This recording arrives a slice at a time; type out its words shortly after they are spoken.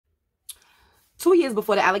2 years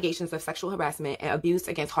before the allegations of sexual harassment and abuse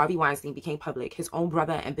against Harvey Weinstein became public, his own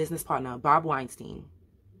brother and business partner, Bob Weinstein,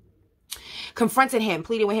 confronted him,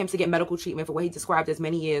 pleading with him to get medical treatment for what he described as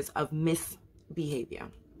many years of misbehavior.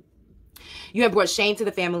 You have brought shame to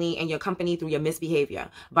the family and your company through your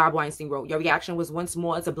misbehavior, Bob Weinstein wrote. Your reaction was once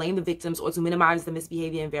more to blame the victims or to minimize the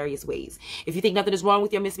misbehavior in various ways. If you think nothing is wrong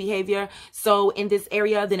with your misbehavior, so in this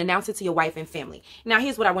area, then announce it to your wife and family. Now,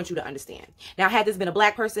 here's what I want you to understand. Now, had this been a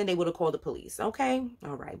black person, they would have called the police. Okay?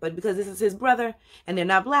 All right. But because this is his brother and they're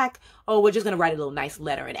not black, oh, we're just going to write a little nice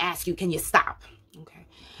letter and ask you, can you stop? Okay.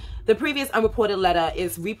 The previous unreported letter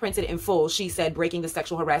is reprinted in full, she said, breaking the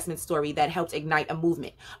sexual harassment story that helped ignite a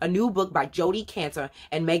movement. A new book by Jodi Kantor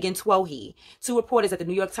and Megan Twohy, two reporters at the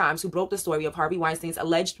New York Times who broke the story of Harvey Weinstein's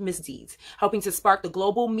alleged misdeeds, helping to spark the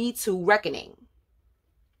global Me Too reckoning.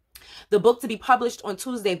 The book, to be published on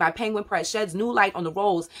Tuesday by Penguin Press, sheds new light on the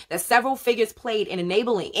roles that several figures played in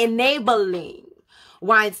enabling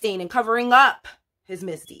Weinstein and covering up his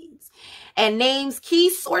misdeeds, and names key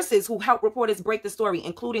sources who helped reporters break the story,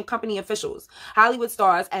 including company officials, Hollywood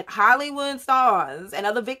stars, and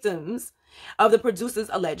other victims of the producer's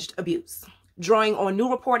alleged abuse. Drawing on new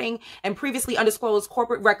reporting and previously undisclosed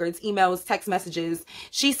corporate records, emails, text messages,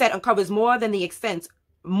 she said uncovers more on the extent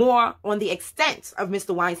of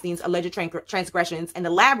Mr. Weinstein's alleged transgressions and the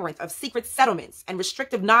labyrinth of secret settlements and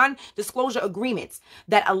restrictive non-disclosure agreements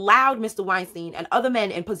that allowed Mr. Weinstein and other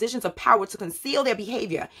men in positions of power to conceal their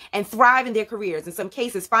behavior and thrive in their careers, in some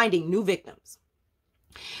cases finding new victims.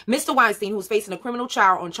 Mr. Weinstein, who's facing a criminal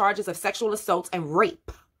trial on charges of sexual assault and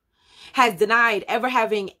rape, has denied ever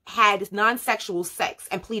having had non-sexual sex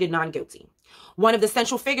and pleaded non-guilty. One of the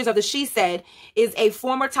central figures of the She Said is a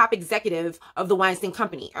former top executive of the Weinstein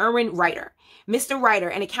Company, Erwin Ryder. Mr. Ryder,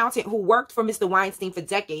 an accountant who worked for Mr. Weinstein for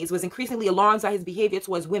decades, was increasingly alarmed by his behavior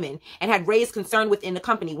towards women and had raised concern within the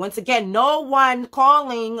company. Once again, no one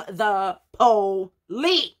calling the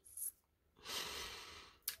police.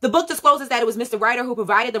 The book discloses that it was Mr. Ryder who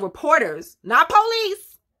provided the reporters, not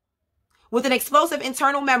police, with an explosive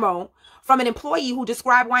internal memo from an employee who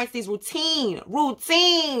described Weinstein's routine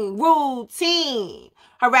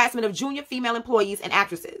harassment of junior female employees and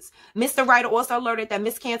actresses. Mr. Ryder also alerted that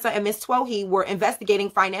Ms. Kantor and Ms. Twohy were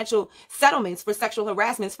investigating financial settlements for sexual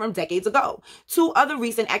harassments from decades ago. Two other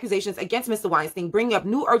recent accusations against Mr. Weinstein bring up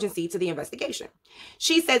new urgency to the investigation.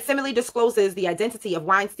 She said similarly discloses the identity of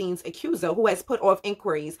Weinstein's accuser, who has put off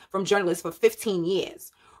inquiries from journalists for 15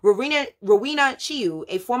 years. Rowena Chiu,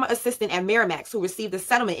 a former assistant at Miramax who received a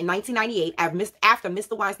settlement in 1998 after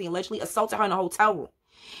Mr. Weinstein allegedly assaulted her in a hotel room.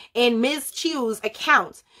 In Ms. Chiu's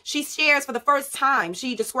account, she shares for the first time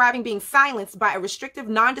she describing being silenced by a restrictive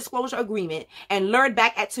non-disclosure agreement and lured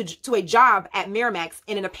back to a job at Miramax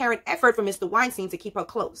in an apparent effort for Mr. Weinstein to keep her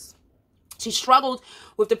close. She struggled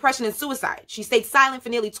with depression and suicide. She stayed silent for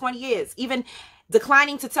nearly 20 years, even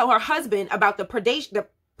declining to tell her husband about the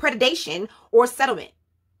predation or settlement.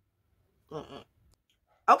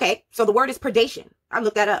 Okay, so the word is predation. I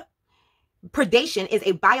looked that up. Predation is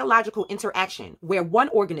a biological interaction where one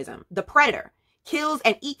organism, the predator, kills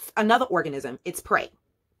and eats another organism, its prey.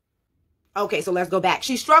 Okay, so let's go back.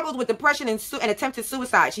 She struggled with depression and attempted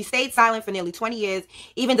suicide. She stayed silent for nearly 20 years,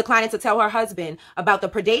 even declining to tell her husband about the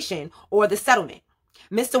predation or the settlement.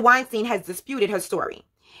 Mr. Weinstein has disputed her story.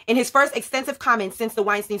 In his first extensive comments since the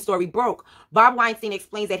Weinstein story broke, Bob Weinstein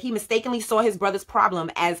explains that he mistakenly saw his brother's problem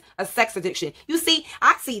as a sex addiction. You see,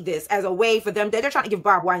 I see this as a way for them. They're trying to give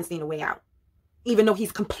Bob Weinstein a way out, even though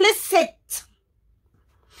he's complicit.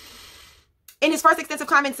 In his first extensive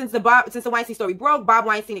comments since the Weinstein story broke, Bob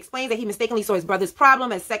Weinstein explains that he mistakenly saw his brother's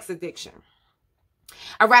problem as sex addiction.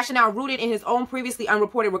 A rationale rooted in his own previously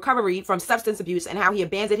unreported recovery from substance abuse and how he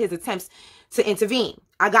abandoned his attempts to intervene.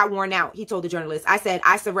 I got worn out, he told the journalist. I said,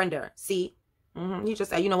 I surrender. See? He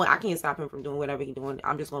just said, you know what? I can't stop him from doing whatever he's doing.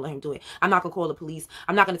 I'm just going to let him do it. I'm not going to call the police.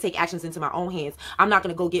 I'm not going to take actions into my own hands. I'm not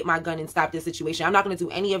going to go get my gun and stop this situation. I'm not going to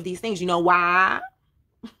do any of these things. You know why?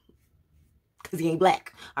 Because he ain't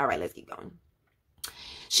black. All right, let's keep going.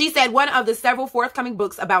 She said one of the several forthcoming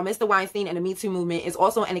books about Mr. Weinstein and the Me Too movement is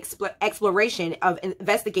also an exploration of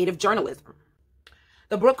investigative journalism.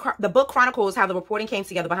 The book chronicles how the reporting came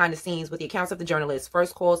together behind the scenes with the accounts of the journalists,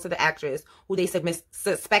 first calls to the actress who they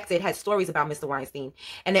suspected had stories about Mr. Weinstein,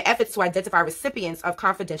 and their efforts to identify recipients of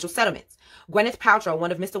confidential settlements. Gwyneth Paltrow,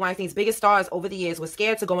 one of Mr. Weinstein's biggest stars over the years, was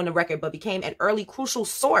scared to go on the record but became an early crucial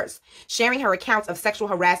source, sharing her accounts of sexual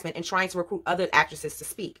harassment and trying to recruit other actresses to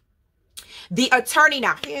speak. The attorney,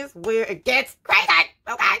 now here's where it gets crazy,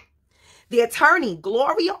 okay? The attorney,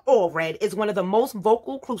 Gloria Alred, is one of the most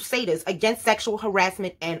vocal crusaders against sexual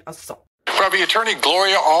harassment and assault. Harvey, attorney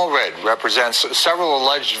Gloria Alred represents several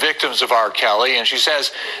alleged victims of R. Kelly, and she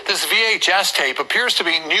says this VHS tape appears to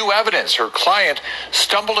be new evidence her client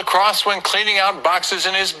stumbled across when cleaning out boxes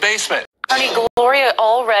in his basement. Attorney Gloria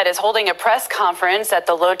Alred is holding a press conference at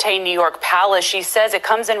the Lotte New York Palace. She says it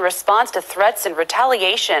comes in response to threats and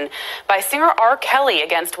retaliation by singer R. Kelly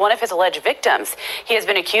against one of his alleged victims. He has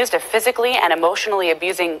been accused of physically and emotionally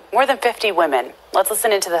abusing more than 50 women. Let's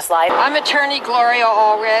listen into this live. I'm attorney Gloria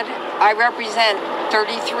Alred. I represent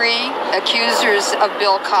 33 accusers of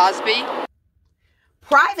Bill Cosby.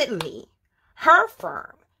 Privately, her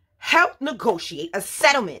firm helped negotiate a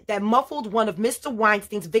settlement that muffled one of Mr.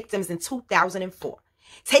 Weinstein's victims in 2004,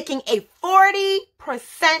 taking a 40%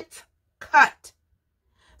 cut.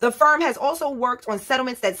 The firm has also worked on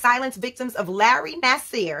settlements that silence victims of Larry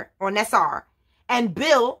Nassar and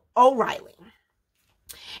Bill O'Reilly.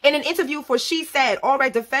 In an interview for She Said,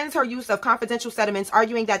 Alred defends her use of confidential settlements,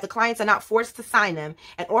 arguing that the clients are not forced to sign them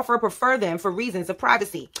and prefer them for reasons of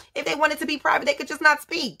privacy. If they wanted to be private, they could just not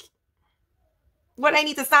speak. What they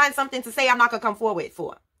need to sign something to say I'm not going to come forward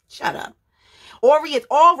for? Shut up. Ori is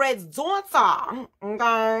Alred's daughter,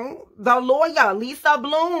 okay? The lawyer, Lisa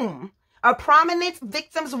Bloom, a prominent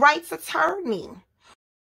victims' rights attorney,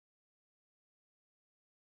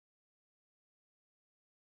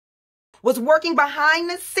 was working behind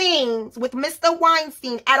the scenes with Mr.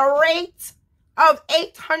 Weinstein at a rate of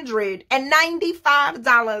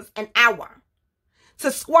 $895 an hour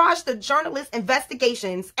to squash the journalist's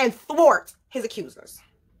investigations and thwart his accusers.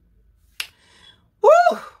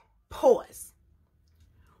 Woo! Pause.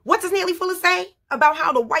 What does Nearly Fuller say about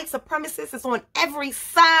how the white supremacist is on every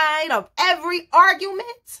side of every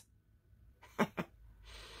argument?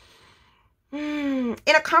 In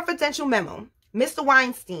a confidential memo, to Mr.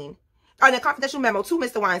 Weinstein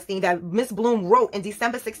that Ms. Bloom wrote in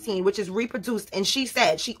December 16, which is reproduced, and She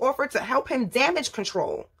Said she offered to help him damage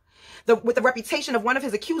control with the reputation of one of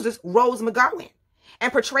his accusers, Rose McGowan,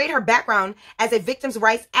 and portrayed her background as a victims'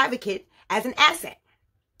 rights advocate as an asset.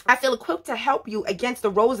 I feel equipped to help you against the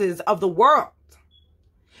Roses of the world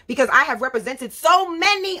because I have represented so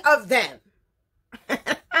many of them.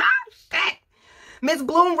 Ms.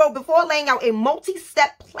 Bloom wrote before laying out a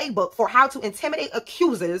multi-step playbook for how to intimidate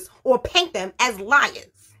accusers or paint them as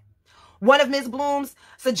liars. One of Ms. Bloom's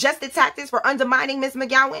suggested tactics for undermining Ms.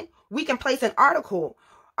 McGowan, we can place an article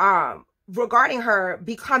regarding her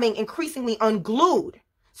becoming increasingly unglued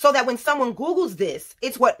so that when someone Googles this,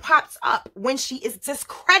 it's what pops up when she is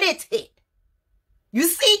discredited. You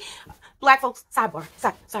see, black folks, sidebar,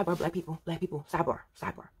 black people, sidebar.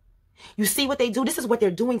 You see what they do? This is what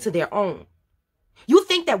they're doing to their own. You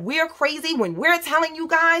think that we're crazy when we're telling you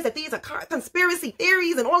guys that these are conspiracy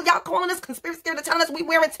theories and all y'all calling us conspiracy theories, telling us we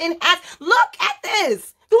wearing tin hats? Look at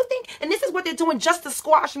this. You think, and this is what they're doing just to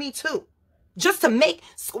squash Me Too. Just to make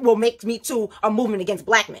Me Too a movement against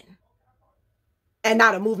black men. And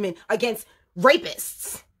not a movement against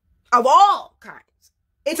rapists of all kinds.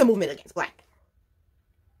 It's a movement against black men.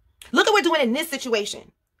 Look at what we're doing in this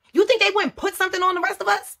situation. You think they wouldn't put something on the rest of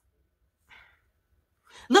us?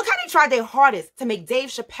 Look how they tried their hardest to make Dave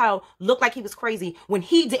Chappelle look like he was crazy when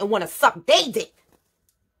he didn't want to suck they dick.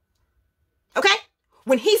 Okay?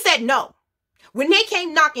 When he said no. When they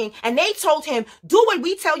came knocking and they told him, do what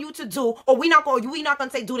we tell you to do, or we not going to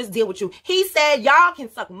say do this deal with you. He said, y'all can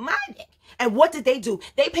suck my dick. And what did they do?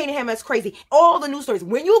 They painted him as crazy. All the news stories.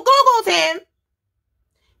 When you Googled him,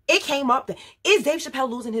 it came up that, is Dave Chappelle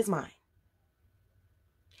losing his mind?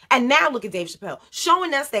 And now look at Dave Chappelle,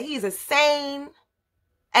 showing us that he's as sane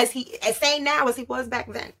now as he was back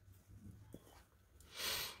then.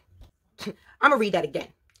 I'm going to read that again.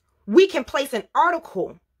 We can place an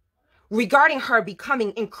article regarding her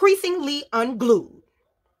becoming increasingly unglued,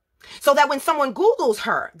 so that when someone Googles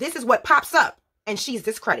her, this is what pops up, and she's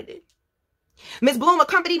discredited. Ms. Bloom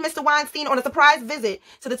accompanied Mr. Weinstein on a surprise visit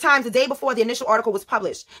to the Times the day before the initial article was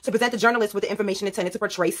published to present the journalists with the information intended to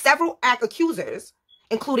portray several accusers,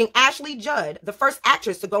 including Ashley Judd, the first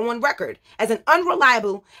actress to go on record as an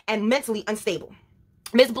unreliable and mentally unstable.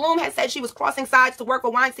 Ms. Bloom had said she was crossing sides to work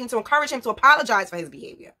with Weinstein to encourage him to apologize for his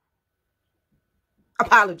behavior.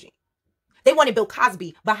 Apology. They wanted Bill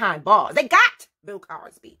Cosby behind bars. They got Bill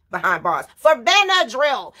Cosby behind bars for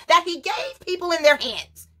Benadryl that he gave people in their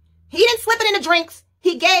hands. He didn't slip it in the drinks.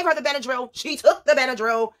 He gave her the Benadryl. She took the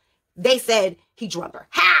Benadryl. They said he drugged her.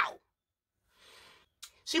 How?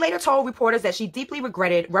 She later told reporters that she deeply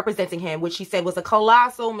regretted representing him, which she said was a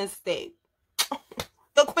colossal mistake.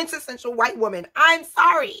 The quintessential white woman. I'm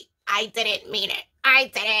sorry. I didn't mean it. I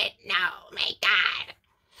didn't know. My God.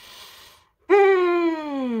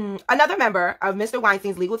 Another member of Mr.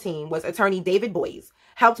 Weinstein's legal team was attorney David Boies,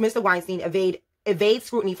 helped Mr. Weinstein evade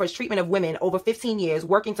scrutiny for his treatment of women over 15 years,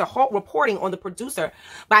 working to halt reporting on the producer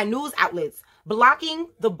by news outlets, blocking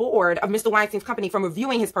the board of Mr. Weinstein's company from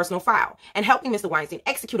reviewing his personal file, and helping Mr. Weinstein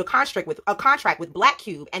execute a contract with Black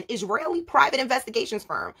Cube, an Israeli private investigations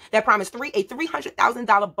firm that promised a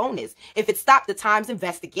 $300,000 bonus if it stopped the Times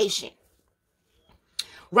investigation.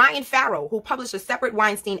 Ryan Farrow, who published a separate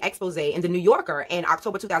Weinstein expose in The New Yorker in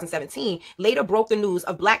October 2017, later broke the news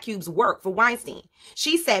of Black Cube's work for Weinstein.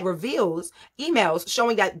 She said reveals emails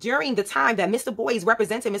showing that during the time that Mr. Boyes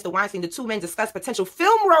represented Mr. Weinstein, the two men discussed potential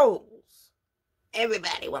film roles.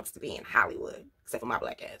 Everybody wants to be in Hollywood, except for my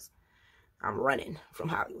black ass. I'm running from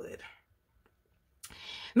Hollywood.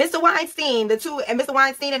 Mr. Weinstein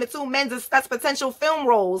and the two men discussed potential film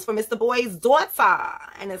roles for Mr. Boyes' daughter,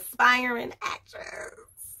 an aspiring actress.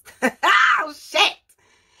 Oh, shit.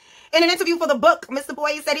 In an interview for the book, Mr.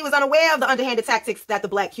 Boyes said he was unaware of the underhanded tactics that the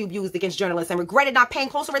Black Cube used against journalists and regretted not paying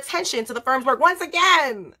closer attention to the firm's work. Once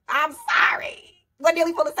again, I'm sorry. What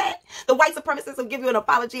nearly full of that? The white supremacists will give you an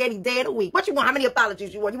apology any day of the week. What you want? How many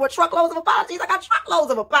apologies you want? You want truckloads of apologies? I got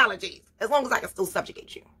truckloads of apologies. As long as I can still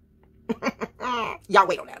subjugate you. Y'all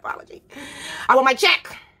wait on that apology. I want my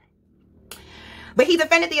check. But he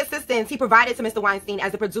defended the assistance he provided to Mr. Weinstein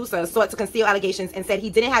as the producer, sought to conceal allegations, and said he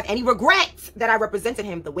didn't have any regrets that I represented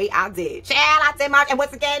him the way I did. Child, I did my... And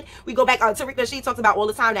once again, we go back to Rika. She talks about all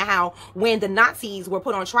the time that how when the Nazis were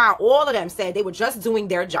put on trial, all of them said they were just doing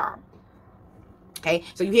their job. Okay?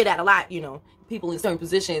 So you hear that a lot, you know, people in certain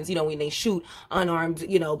positions, you know, when they shoot unarmed,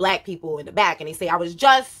 you know, black people in the back, and they say, I was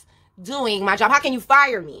just doing my job. How can you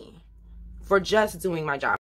fire me for just doing my job?